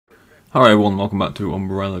Alright everyone, welcome back to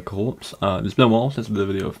Umbrella Corps. It's been a while since I did a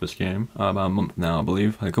video for this game, about a month now I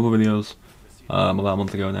believe. I had a couple of videos about a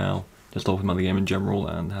month ago now, just talking about the game in general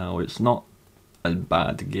and how it's not a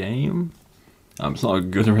bad game. It's not a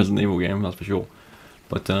good Resident Evil game, that's for sure.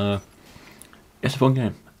 But it's a fun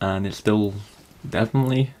game, and it still,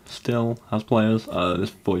 definitely still has players. This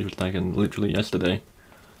footage was taken literally yesterday,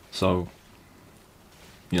 so,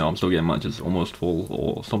 you know, I'm still getting matches almost full,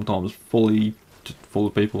 or sometimes fully full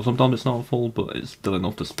of people. Sometimes it's not full, but it's still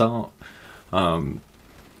enough to start. A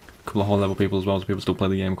couple of high level people as well, so people still play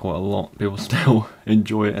the game quite a lot. People still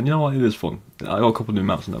enjoy it, and you know what, it is fun. I got a couple of new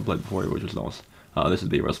maps that I've played before, which was nice. This is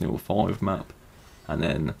the Resident Evil 5 map, and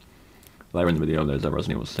then later in the video there's a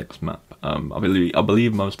Resident Evil 6 map. I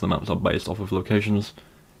believe most of the maps are based off of locations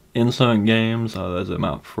in certain games. There's a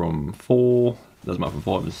map from 4, there's a map from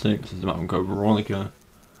 5 and 6, there's a map from Code Veronica.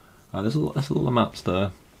 There's a lot of maps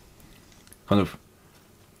there. Kind of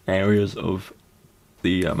areas of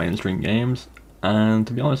the mainstream games, and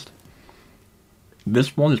to be honest,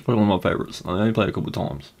 this one is probably one of my favourites. I only played it a couple of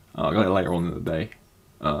times. I got it later on in the day.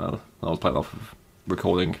 I was playing off of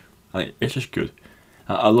recording, and it's just good.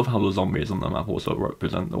 I love how the zombies on the map also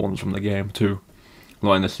represent the ones from the game too.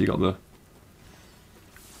 Like this, you got the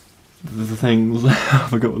things. I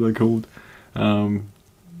forgot what they're called.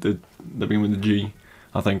 They begin with the G,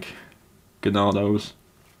 I think. Ganados.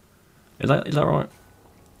 Is that right?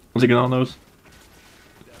 Was it Ganados?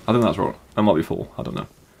 I think that's right. It might be 4. I don't know.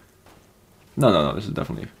 No. This is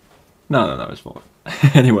definitely. No. It's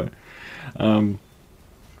 5. Anyway, the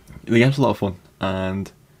game's a lot of fun,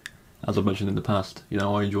 and as I've mentioned in the past, you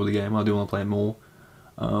know, I enjoy the game. I do want to play it more.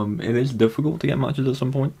 It is difficult to get matches at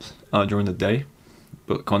some points during the day,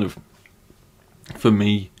 but kind of for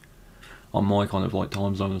me, on my kind of like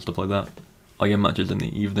time zone and stuff like that, I get matches in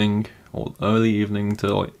the evening or early evening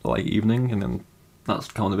to like late evening, and then that's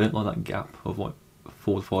kind of it, like that gap of like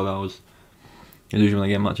 4 to 5 hours is usually when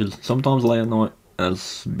I get matches. Sometimes late at night, and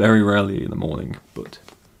it's very rarely in the morning, but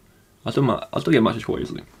I still get matches quite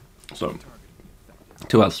easily. So,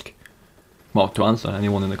 to answer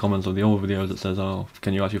anyone in the comments of the old videos that says, oh,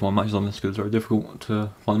 can you actually find matches on this because it's very difficult to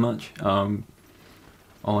find a match,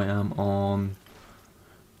 I am on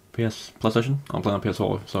PlayStation. I'm playing on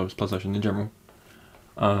PS4, so it's PlayStation in general.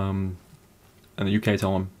 And the UK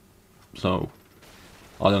time, so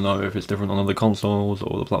I don't know if it's different on other consoles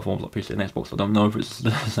or the platforms like PC and Xbox. I don't know if it's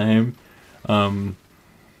the same.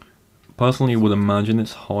 Personally, would imagine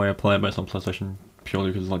it's higher player base on PlayStation purely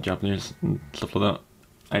because it's like Japanese and stuff like that.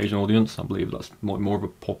 Asian audience, I believe that's more of a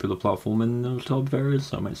popular platform in those type of areas,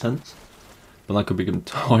 so it makes sense. But that could be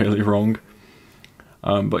entirely wrong.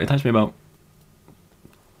 But it takes me about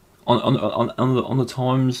on the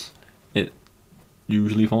times it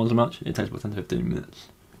usually finds a match, it takes about 10 to 15 minutes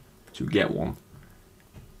to get one,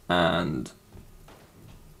 and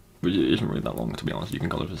which isn't really that long, to be honest. You can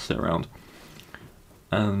kind of just sit around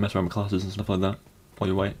and mess around with classes and stuff like that while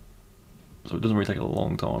you wait, so it doesn't really take a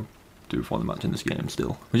long time to find a match in this game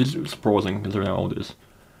still, which is surprising considering how old it is.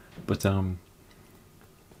 But yeah,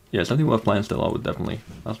 it's definitely worth playing still. I would definitely,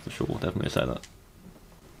 that's for sure, definitely say that.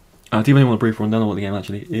 To give anyone a brief rundown of what the game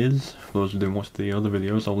actually is, for those who didn't watch the other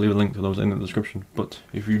videos, I'll leave a link to those in the description. But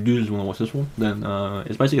if you do just want to watch this one, then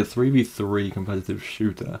it's basically a 3v3 competitive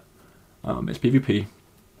shooter. It's PvP.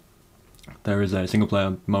 There is a single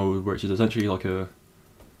player mode, which is essentially like a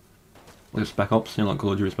Spec Ops, you know, like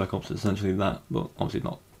Call of Duty Spec Ops. It's essentially that, but obviously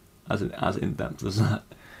not as in depth as that.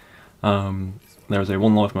 There is a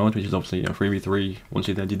 1 life mode, which is obviously, you know, 3v3. Once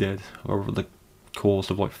you're dead, over the course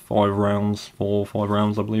of like 4 or 5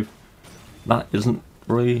 rounds, I believe. That isn't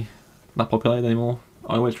really that populated anymore.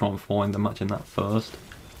 I always try and find the match in that first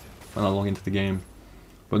when I log into the game,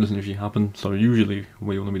 but it doesn't usually happen. So usually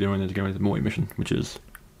what you want to be doing is going into the multi-mission, which is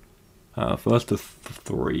first to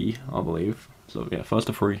 3, I believe. So yeah, first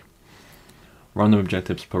to 3. Random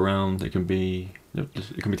objectives per round. It can be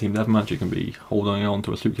team deathmatch. It can be holding on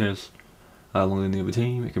to a suitcase longer than the other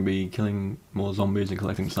team. It can be killing more zombies and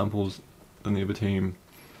collecting samples than the other team.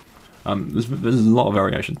 There's a lot of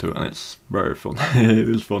variation to it, and it's very fun. It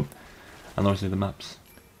is fun, and obviously the maps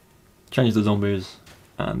change the zombies,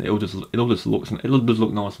 and it all just does look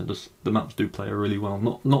nice. The maps do play really well.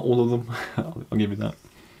 Not all of them, I'll give you that,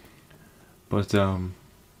 but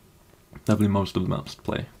definitely most of the maps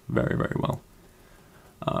play very well.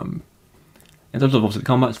 In terms of obviously the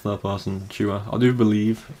combat's third person shooter, I do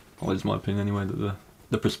believe, or it's my opinion anyway, that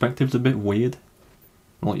the perspective's a bit weird.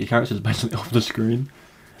 Like your character's basically off the screen.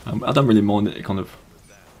 I don't really mind it, kind of,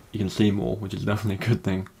 you can see more, which is definitely a good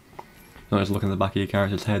thing. Not just looking at the back of your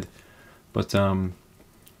character's head. But I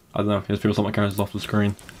don't know, it just feels like my character's off the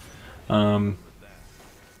screen.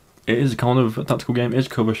 it is kind of a tactical game. It is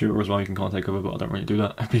cover shooter as well. You can kind of take cover, but I don't really do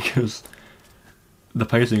that because the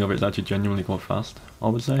pacing of it is actually genuinely quite fast, I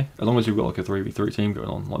would say. As long as you've got like a 3v3 team going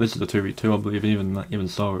on. Like this is a 2v2, I believe, and even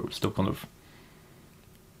so, it was still kind of...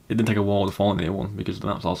 It didn't take a while to find the one because the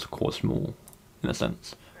maps are quite small, in a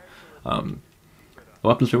sense. The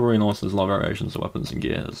weapons feel really nice. There's a lot of variations of weapons and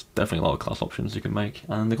gear. There's definitely a lot of class options you can make.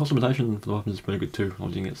 And the customization for the weapons is pretty good too.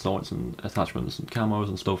 Obviously you can get sights and attachments and camos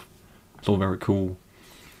and stuff. It's all very cool.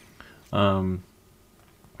 And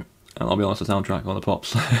I'll be honest, the soundtrack on the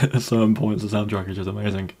pops at certain points, the soundtrack is just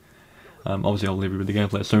amazing. Obviously I'll leave you with the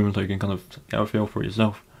gameplay soon so you can kind of get a feel for it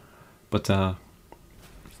yourself. But no,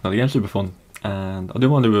 the game's super fun, and I do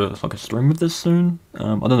want to do like a stream of this soon. I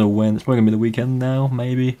don't know when, it's probably going to be the weekend now,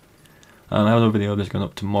 maybe. I have another video of this going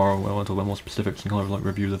up tomorrow where I want to talk about more specifics and kind of like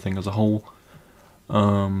review the thing as a whole. You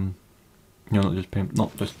know,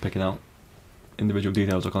 not just picking out individual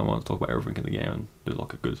details. I kind of want to talk about everything in the game and do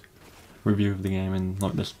like a good review of the game in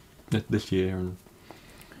like this year, and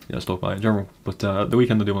just talk about it in general. But the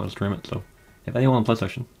weekend I do want to stream it, so if anyone on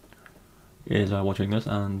PlayStation is watching this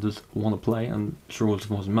and just want to play and struggles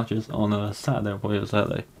for some matches on a Saturday, probably a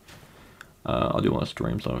Saturday, I do want to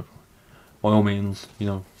stream, so by all means, you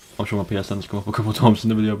know, I'm sure my PSN's come up a couple of times in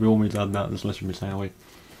the video, by all means add that and just listen to me saying, like,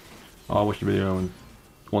 I watched the video and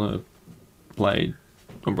want to play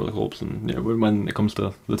Umbrella Corps, and you know, when it comes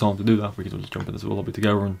to the time to do that, we can just jump into the lobby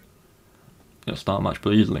together and start a match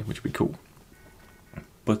pretty easily, which would be cool.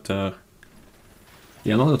 But yeah,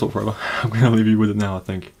 I'm not going to talk forever. I'm going to leave you with it now, I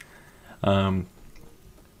think. But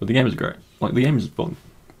the game is great. Like, the game is fun,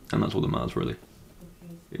 and that's all that matters, really.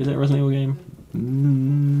 Is it a Resident Evil game?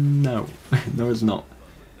 No. No, it's not.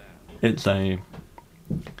 It's a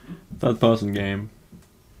third-person game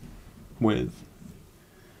with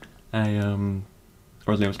a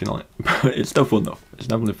Resident Evil skin on it. But it's still fun, though. It's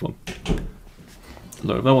definitely fun.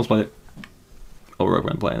 So if anyone's played it, I would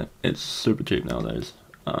recommend playing it. It's super cheap nowadays.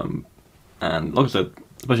 And like I said,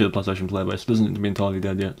 especially the PlayStation player base doesn't seem to be entirely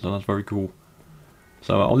dead yet, so that's very cool.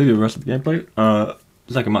 So I'll leave you the rest of the gameplay. The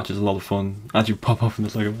second match is a lot of fun. Actually pop off in the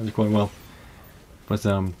second match quite well. But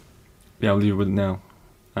yeah, I'll leave you with it now.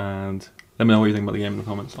 And let me know what you think about the game in the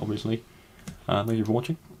comments, obviously. Thank you for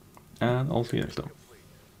watching, and I'll see you next time.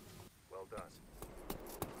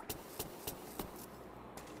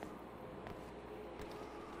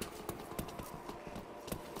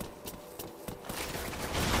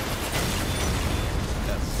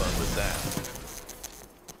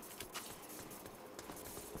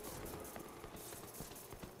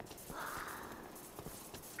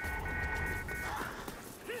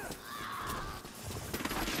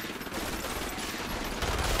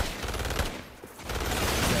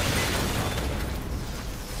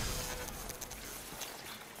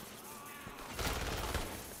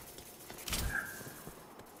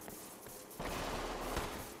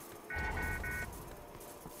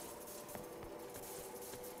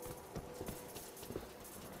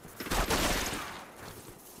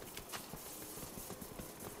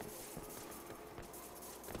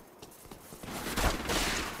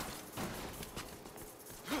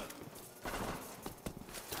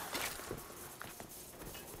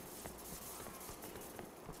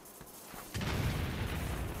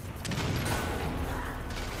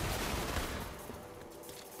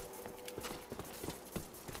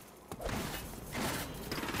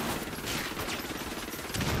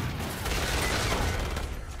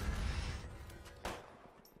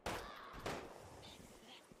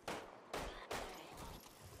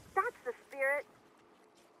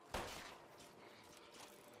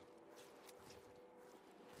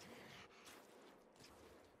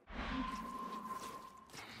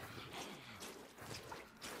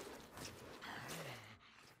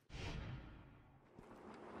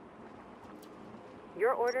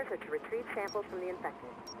 Your orders are to retrieve samples from the infected.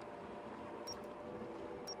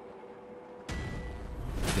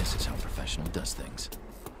 This is how a professional does things.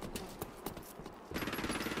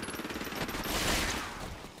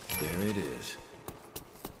 There it is.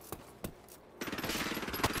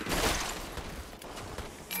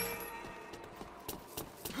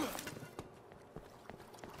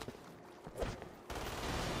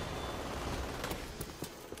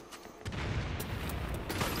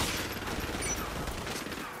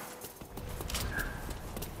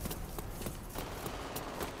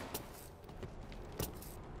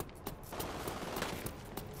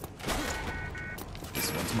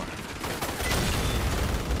 This one's mine.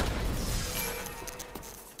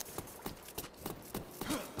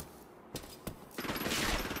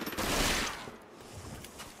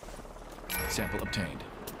 Sample obtained.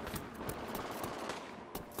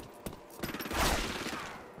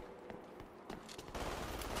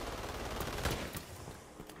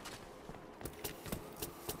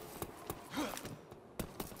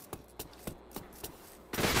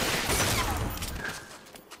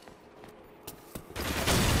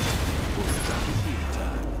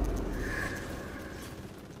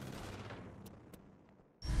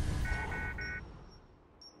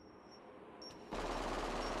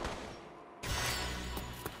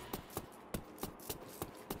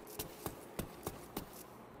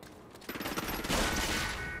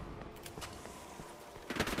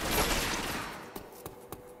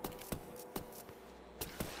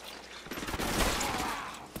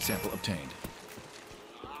 Sample obtained.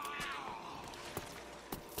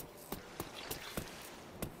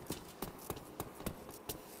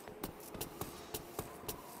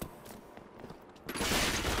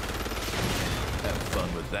 Have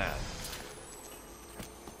fun with that.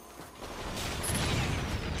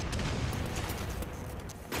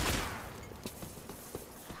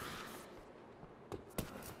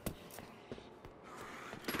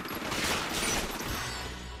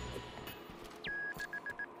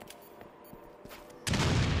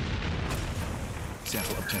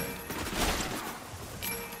 Sample obtained.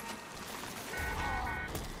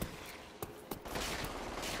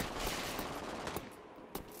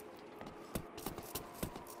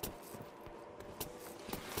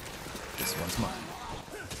 This one's mine.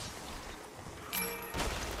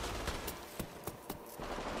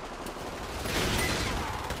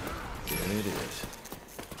 There it is.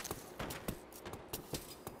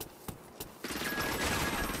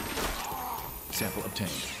 Sample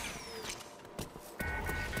obtained.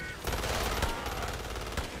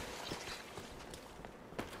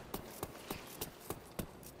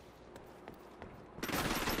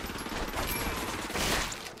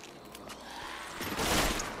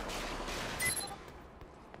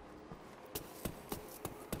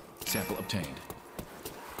 Sample obtained.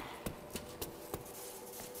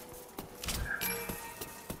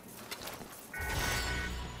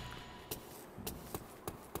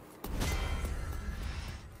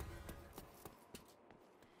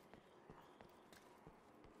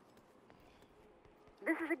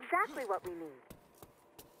 This is exactly what we need.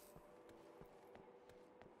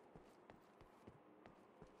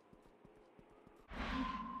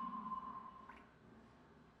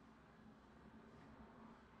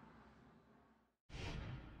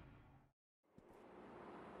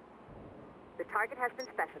 The target has been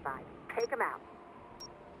specified. Take him out.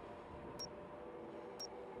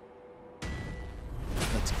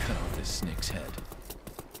 Let's cut off this snake's head.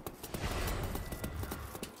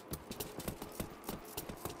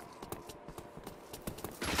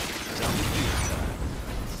 Zombie feeder time.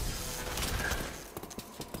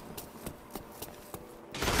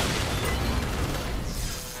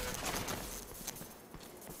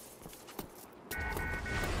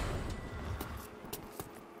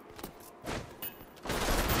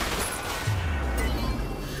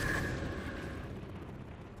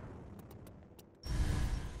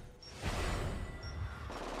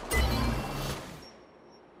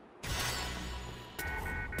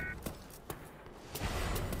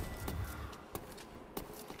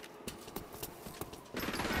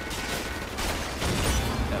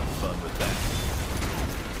 Have fun with that.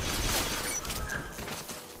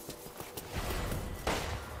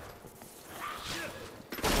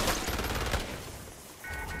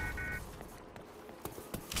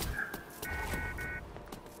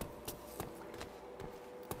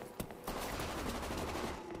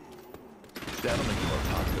 That'll make you